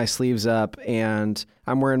rolled my sleeves up and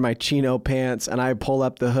I'm wearing my chino pants and I pull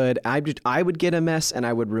up the hood, I would get a mess and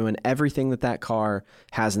I would ruin everything that car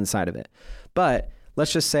has inside of it. But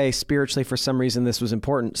let's just say spiritually, for some reason, this was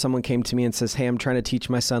important. Someone came to me and says, hey, I'm trying to teach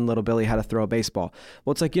my son, little Billy, how to throw a baseball.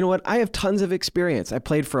 Well, it's like, you know what? I have tons of experience. I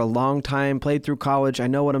played for a long time, played through college. I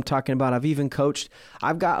know what I'm talking about. I've even coached.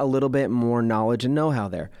 I've got a little bit more knowledge and know-how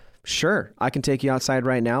there. Sure, I can take you outside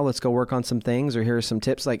right now. Let's go work on some things, or here are some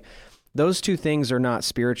tips. Like, those two things are not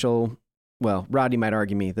spiritual. Well, Rodney might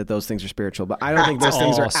argue me that those things are spiritual, but I don't think those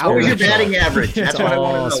things are spiritual. What was your batting average? That's what I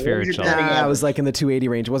want to know. Spiritual. I was like in the 280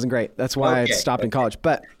 range. It wasn't great. That's why I stopped in college.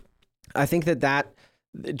 But I think that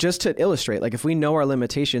just to illustrate, like, if we know our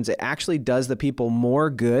limitations, it actually does the people more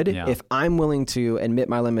good if I'm willing to admit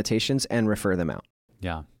my limitations and refer them out.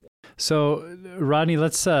 Yeah. So, Rodney,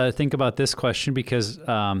 let's think about this question, because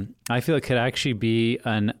I feel it could actually be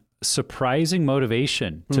an surprising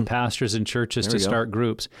motivation to pastors and churches to start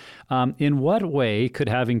groups. In what way could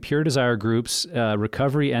having Pure Desire groups,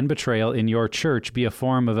 recovery and betrayal in your church, be a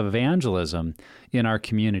form of evangelism in our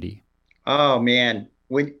community? Oh, man.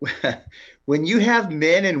 When you have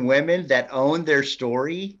men and women that own their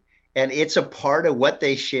story and it's a part of what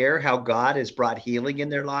they share, how God has brought healing in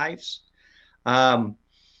their lives, to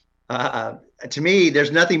me,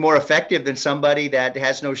 there's nothing more effective than somebody that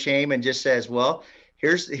has no shame and just says, well,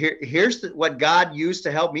 here's what God used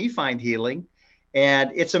to help me find healing. And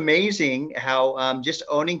it's amazing how just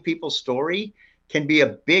owning people's story can be a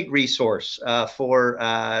big resource for,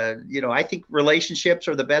 I think relationships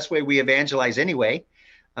are the best way we evangelize anyway.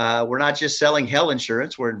 We're not just selling hell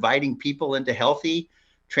insurance. We're inviting people into healthy,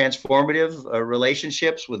 transformative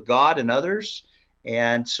relationships with God and others.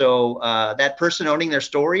 And so that person owning their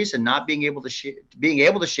stories and not being able to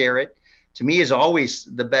share it, to me, is always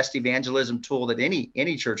the best evangelism tool that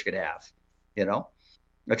any church could have,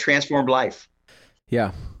 a transformed life.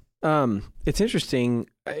 Yeah. It's interesting.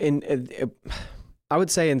 I would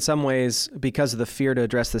say in some ways, because of the fear to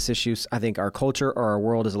address this issue, I think our culture or our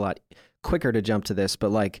world is a lot quicker to jump to this,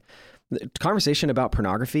 but like the conversation about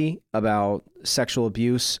pornography, about sexual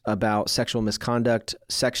abuse, about sexual misconduct,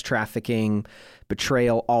 sex trafficking,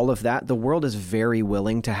 betrayal, all of that, the world is very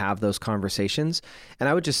willing to have those conversations. And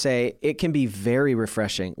I would just say it can be very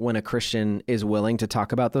refreshing when a Christian is willing to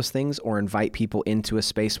talk about those things or invite people into a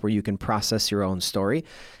space where you can process your own story.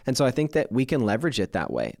 And so I think that we can leverage it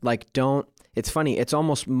that way. Like, it's funny. It's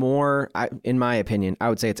almost more, in my opinion, I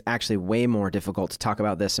would say it's actually way more difficult to talk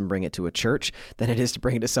about this and bring it to a church than it is to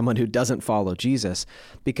bring it to someone who doesn't follow Jesus,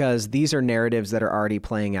 because these are narratives that are already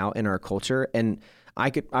playing out in our culture. And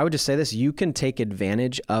I would just say this, you can take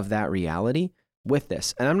advantage of that reality with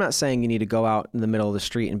this. And I'm not saying you need to go out in the middle of the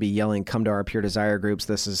street and be yelling, come to our Pure Desire groups.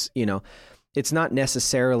 This is, it's not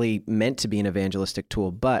necessarily meant to be an evangelistic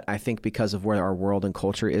tool, but I think because of where our world and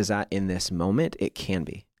culture is at in this moment, it can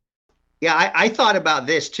be. Yeah, I thought about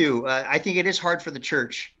this too. I think it is hard for the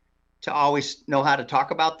church to always know how to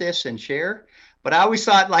talk about this and share. But I always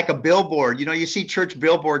thought, like a billboard, you see church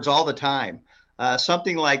billboards all the time.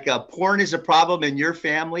 Something like porn is a problem in your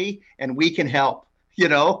family and we can help.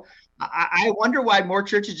 I wonder why more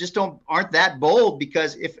churches just aren't that bold,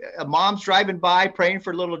 because if a mom's driving by praying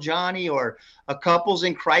for little Johnny, or a couple's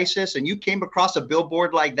in crisis, and you came across a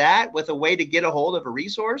billboard like that with a way to get a hold of a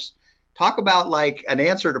resource, talk about like an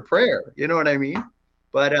answer to prayer. You know what I mean?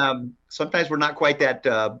 But sometimes we're not quite that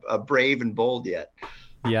brave and bold yet.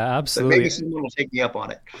 Yeah, absolutely. But maybe someone will take me up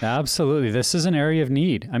on it. Absolutely. This is an area of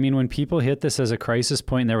need. I mean, when people hit this as a crisis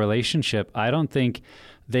point in their relationship, I don't think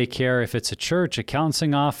they care if it's a church, a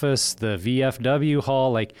counseling office, the VFW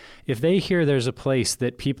hall. Like, if they hear there's a place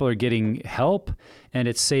that people are getting help and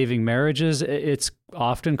it's saving marriages. It's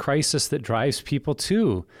often crisis that drives people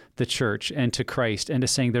to the church and to Christ and to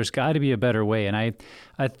saying there's got to be a better way. And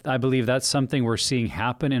I believe that's something we're seeing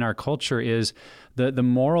happen in our culture is the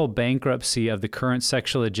moral bankruptcy of the current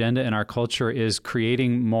sexual agenda in our culture is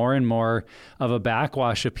creating more and more of a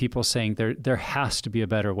backwash of people saying there has to be a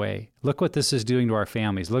better way. Look what this is doing to our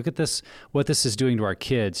families. Look at this, what this is doing to our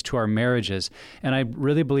kids, to our marriages. And I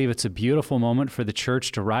really believe it's a beautiful moment for the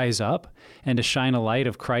church to rise up and to shine a light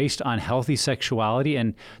of Christ on healthy sexuality.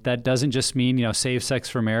 And that doesn't just mean, save sex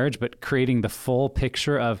for marriage, but creating the full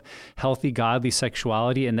picture of healthy, godly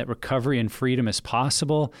sexuality and that recovery and freedom is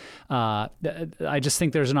possible. I just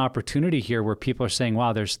think there's an opportunity here where people are saying,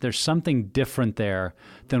 wow, there's something different there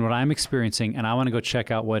than what I'm experiencing, and I want to go check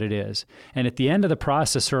out what it is. And at the end of the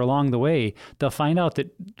process or along the way, they'll find out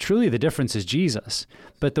that truly the difference is Jesus.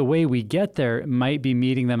 But the way we get there might be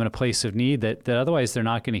meeting them in a place of need that otherwise they're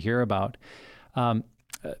not going to hear about.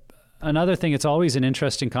 Another thing, it's always an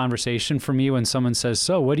interesting conversation for me when someone says,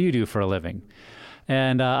 so what do you do for a living?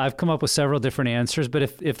 And I've come up with several different answers, but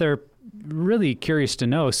if they're really curious to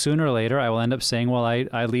know, sooner or later I will end up saying, well,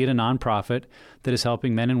 I lead a nonprofit that is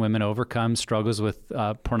helping men and women overcome struggles with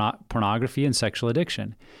pornography and sexual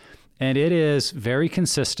addiction. And it is very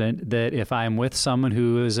consistent that if I'm with someone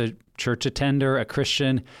who is a church attender, a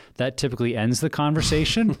Christian, that typically ends the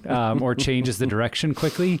conversation or changes the direction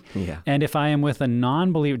quickly. Yeah. And if I am with a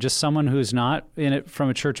non-believer, just someone who's not in it from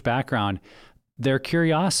a church background, their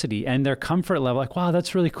curiosity and their comfort level, like, wow,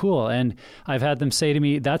 that's really cool. And I've had them say to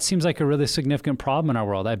me, that seems like a really significant problem in our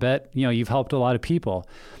world. I bet, you've helped a lot of people.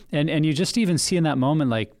 And you just even see in that moment,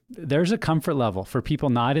 like, there's a comfort level for people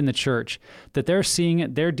not in the church that they're seeing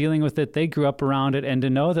it, they're dealing with it, they grew up around it, and to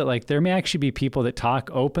know that, like, there may actually be people that talk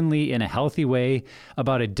openly in a healthy way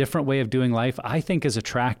about a different way of doing life, I think is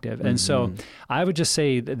attractive. Mm-hmm. And so I would just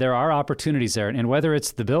say that there are opportunities there. And whether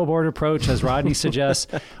it's the billboard approach, as Rodney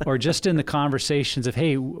suggests, or just in the conversations of,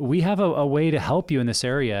 hey, we have a way to help you in this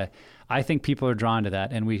area, I think people are drawn to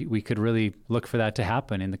that, and we could really look for that to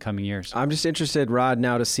happen in the coming years. I'm just interested, Rod,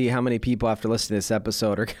 now to see how many people after listening to this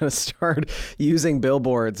episode are going to start using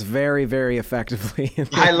billboards very, very effectively in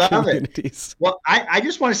their communities. Well, I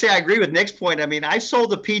just want to say I agree with Nick's point. I mean, I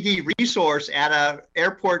sold a PD resource at a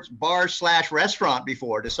airport bar/restaurant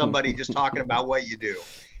before to somebody just talking about what you do.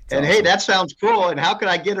 And awesome. Hey, that sounds cool. And how can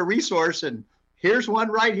I get a resource? And here's one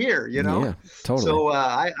right here, Yeah, totally. So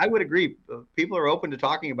I would agree. People are open to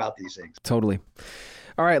talking about these things. Totally.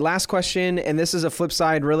 All right, last question. And this is a flip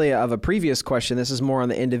side really of a previous question. This is more on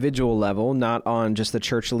the individual level, not on just the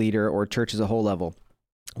church leader or church as a whole level.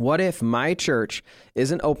 What if my church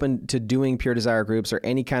isn't open to doing Pure Desire groups or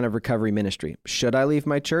any kind of recovery ministry? Should I leave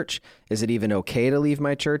my church? Is it even okay to leave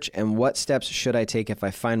my church? And what steps should I take if I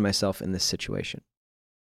find myself in this situation?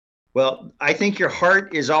 Well, I think your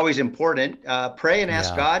heart is always important. Pray and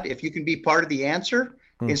ask God if you can be part of the answer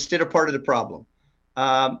instead of part of the problem.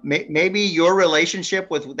 Maybe your relationship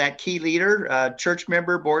with that key leader, church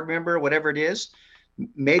member, board member, whatever it is,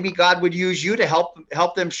 maybe God would use you to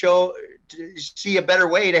help them see a better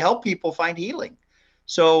way to help people find healing.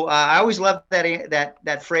 So I always love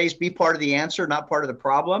that phrase, be part of the answer, not part of the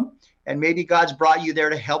problem. And maybe God's brought you there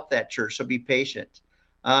to help that church. So be patient.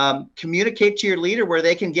 Communicate to your leader where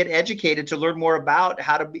they can get educated to learn more about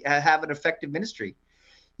how to have an effective ministry.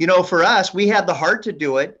 For us, we had the heart to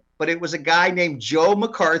do it, but it was a guy named Joe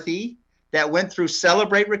McCarthy that went through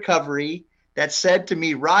Celebrate Recovery that said to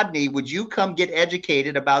me, Rodney, would you come get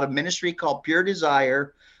educated about a ministry called Pure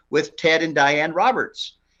Desire with Ted and Diane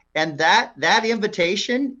Roberts? And that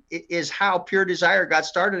invitation is how Pure Desire got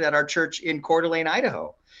started at our church in Coeur d'Alene,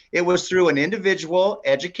 Idaho. It was through an individual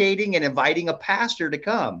educating and inviting a pastor to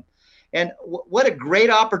come. And what a great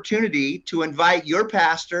opportunity to invite your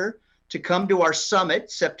pastor to come to our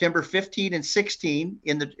summit, September 15 and 16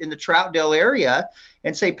 in the Troutdale area,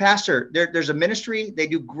 and say, Pastor, there's a ministry. They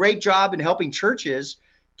do a great job in helping churches.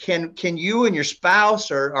 Can you and your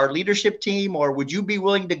spouse or our leadership team, or would you be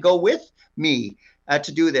willing to go with me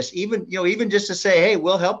to do this? Even just to say, hey,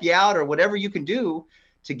 we'll help you out, or whatever you can do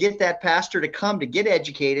to get that pastor to come to get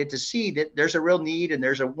educated, to see that there's a real need and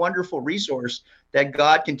there's a wonderful resource that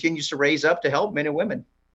God continues to raise up to help men and women.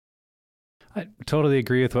 I totally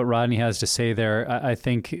agree with what Rodney has to say there. I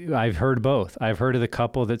think I've heard both. I've heard of the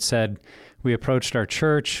couple that said, we approached our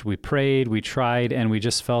church, we prayed, we tried, and we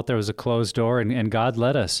just felt there was a closed door, and God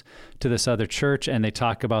led us to this other church, and they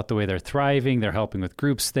talk about the way they're thriving, they're helping with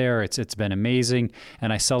groups there. It's been amazing,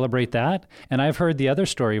 and I celebrate that. And I've heard the other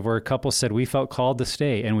story where a couple said we felt called to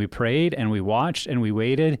stay, and we prayed, and we watched, and we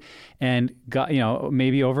waited, and God,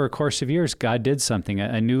 maybe over a course of years, God did something.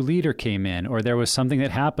 A new leader came in, or there was something that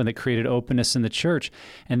happened that created openness in the church,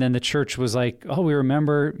 and then the church was like, oh, we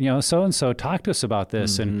remember, so and so talked to us about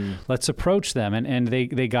this, and let's approach them, and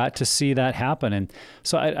they got to see that happen. And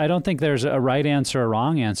so I don't think there's a right answer or a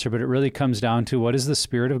wrong answer, but it really comes down to what is the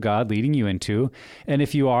Spirit of God leading you into. And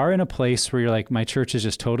if you are in a place where you're like, my church is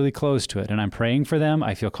just totally closed to it, and I'm praying for them,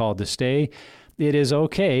 I feel called to stay, it is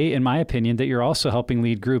okay, in my opinion, that you're also helping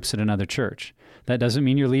lead groups at another church. That doesn't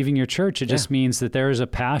mean you're leaving your church. It just means that there is a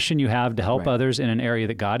passion you have to help others in an area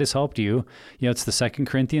that God has helped you. It's the 2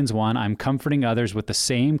 Corinthians 1. I'm comforting others with the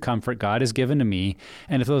same comfort God has given to me.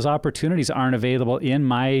 And if those opportunities aren't available in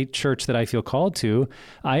my church that I feel called to,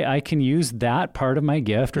 I can use that part of my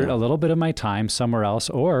gift or a little bit of my time somewhere else,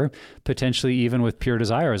 or potentially even with Pure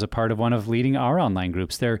Desire as a part of one of leading our online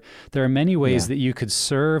groups. There are many ways that you could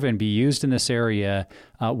serve and be used in this area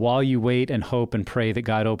while you wait and hope and pray that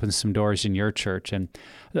God opens some doors in your church. And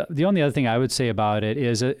the only other thing I would say about it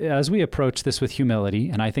is, as we approach this with humility,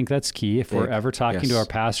 and I think that's key, if we're ever talking to our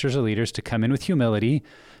pastors or leaders, to come in with humility,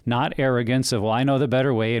 not arrogance of, well, I know the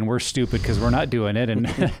better way and we're stupid because we're not doing it. And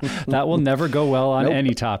that will never go well on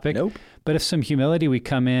any topic. But if some humility, we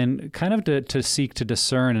come in kind of to seek to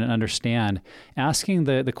discern and understand, asking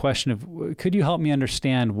the question of, could you help me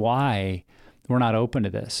understand why we're not open to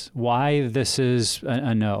this? Why this is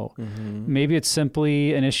a no? Maybe it's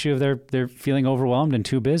simply an issue of they're feeling overwhelmed and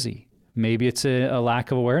too busy. Maybe it's a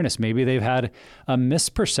lack of awareness. Maybe they've had a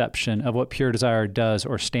misperception of what Pure Desire does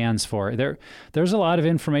or stands for. There's a lot of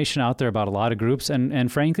information out there about a lot of groups,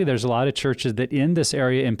 and frankly, there's a lot of churches that in this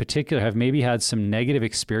area in particular have maybe had some negative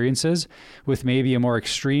experiences with maybe a more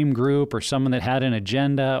extreme group or someone that had an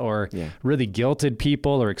agenda or really guilted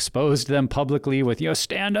people or exposed them publicly with,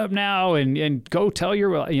 stand up now and go tell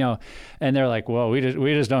your, and they're like, well, we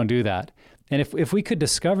just don't do that. And if we could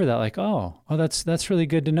discover that, like, that's really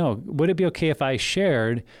good to know. Would it be okay if I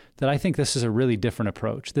shared that I think this is a really different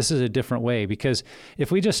approach? This is a different way, because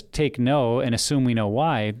if we just take no and assume we know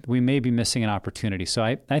why, we may be missing an opportunity. So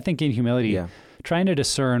I think in humility, trying to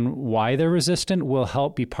discern why they're resistant will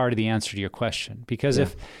help be part of the answer to your question. Because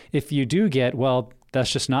if you do get, well,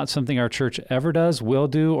 that's just not something our church ever does, will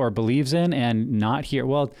do, or believes in, and not here,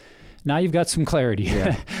 well, now you've got some clarity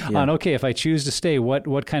on, okay, if I choose to stay,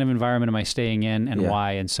 what kind of environment am I staying in and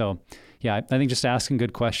why? And so, I think just asking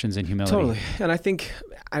good questions in humility. Totally. And I think,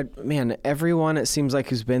 everyone, it seems like,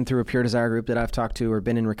 who's been through a Pure Desire group that I've talked to or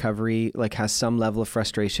been in recovery, like, has some level of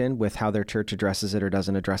frustration with how their church addresses it or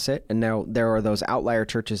doesn't address it. And now there are those outlier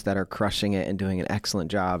churches that are crushing it and doing an excellent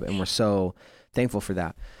job. And we're so thankful for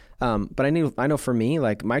that. But I know for me,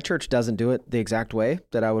 like, my church doesn't do it the exact way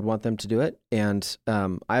that I would want them to do it. And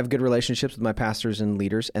I have good relationships with my pastors and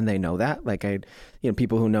leaders, and they know that. Like,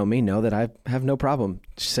 people who know me know that I have no problem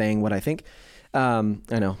saying what I think. I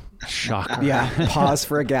know. Shock. Pause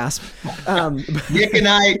for a gasp. Nick and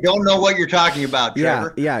I don't know what you're talking about,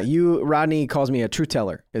 Trevor. Rodney calls me a truth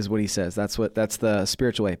teller, is what he says. That's the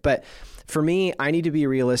spiritual way. But for me, I need to be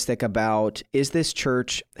realistic about, is this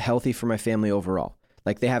church healthy for my family overall?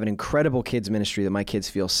 Like, they have an incredible kids ministry that my kids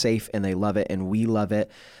feel safe and they love it and we love it.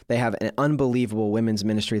 They have an unbelievable women's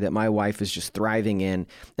ministry that my wife is just thriving in.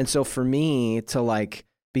 And so for me to, like,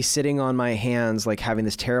 be sitting on my hands, like, having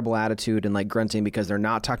this terrible attitude and, like, grunting because they're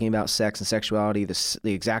not talking about sex and sexuality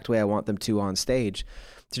the exact way I want them to on stage,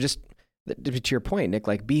 to your point, Nick,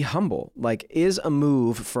 like, be humble. Like, is a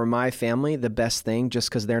move for my family the best thing just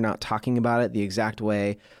because they're not talking about it the exact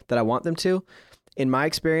way that I want them to? In my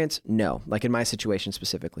experience, no. Like, in my situation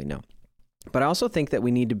specifically, no. But I also think that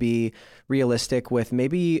we need to be realistic with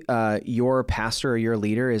maybe your pastor or your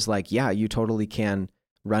leader is like, you totally can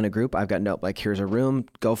run a group. I've got here's a room,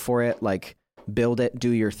 go for it, like, build it, do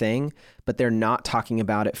your thing. But they're not talking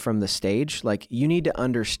about it from the stage. Like, you need to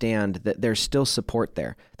understand that there's still support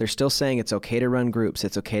there. They're still saying it's okay to run groups.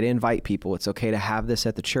 It's okay to invite people. It's okay to have this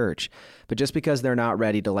at the church. But just because they're not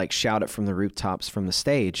ready to, like, shout it from the rooftops from the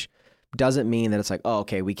stage doesn't mean that it's like, oh,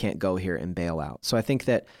 okay, we can't go here and bail out. So I think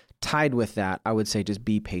that tied with that, I would say just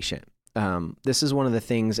be patient. This is one of the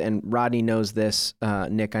things, and Rodney knows this,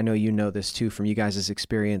 Nick, I know you know this too from you guys'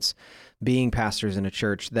 experience being pastors in a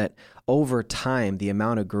church, that over time, the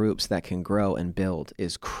amount of groups that can grow and build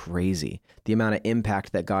is crazy. The amount of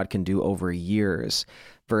impact that God can do over years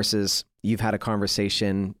versus you've had a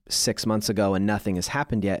conversation 6 months ago and nothing has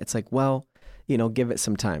happened yet. It's like, well, give it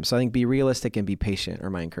some time. So I think be realistic and be patient are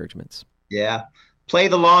my encouragements. Yeah. Play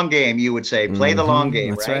the long game, you would say. Play the long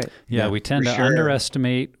game, That's right. Yeah, we tend to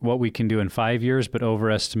underestimate what we can do in 5 years, but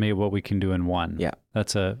overestimate what we can do in 1. Yeah.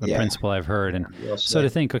 That's a principle I've heard. And so to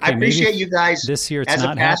think, okay, I appreciate you guys. This year it's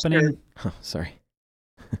not happening. Oh, sorry.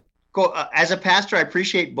 As a pastor, I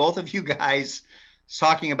appreciate both of you guys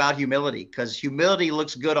talking about humility, because humility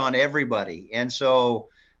looks good on everybody. And so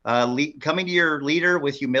coming to your leader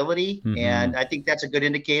with humility, and I think that's a good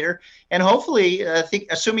indicator. And hopefully,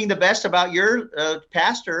 assuming the best about your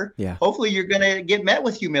pastor, hopefully you're going to get met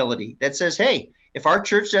with humility that says, hey, if our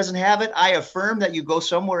church doesn't have it, I affirm that you go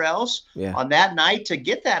somewhere else on that night to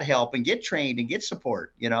get that help and get trained and get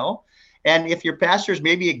support, And if your pastor is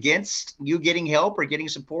maybe against you getting help or getting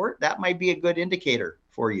support, that might be a good indicator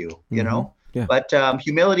for you, Yeah. But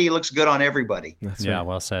humility looks good on everybody. That's right.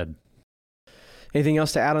 Well said. Anything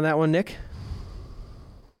else to add on that one, Nick?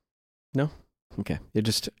 No? Okay.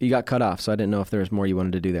 You got cut off, so I didn't know if there was more you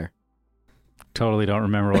wanted to do there. Totally don't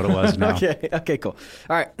remember what it was now. Okay, cool.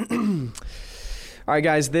 All right. All right,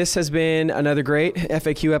 guys, this has been another great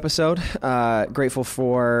FAQ episode. Grateful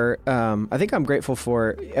for, I think I'm grateful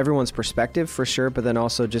for everyone's perspective for sure, but then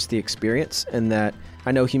also just the experience, and that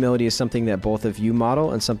I know humility is something that both of you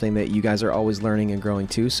model and something that you guys are always learning and growing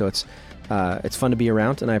too. So it's fun to be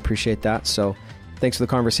around, and I appreciate that. So thanks for the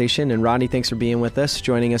conversation. And Rodney, thanks for being with us,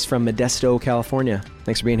 joining us from Modesto, California.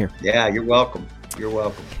 Thanks for being here. Yeah, you're welcome. You're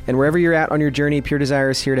welcome. And wherever you're at on your journey, Pure Desire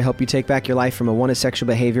is here to help you take back your life from unwanted sexual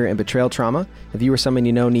behavior and betrayal trauma. If you or someone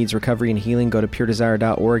you know needs recovery and healing, go to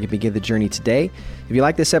puredesire.org and begin the journey today. If you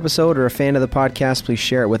like this episode or a fan of the podcast, please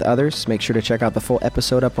share it with others. Make sure to check out the full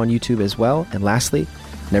episode up on YouTube as well. And lastly,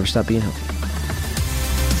 never stop being healthy.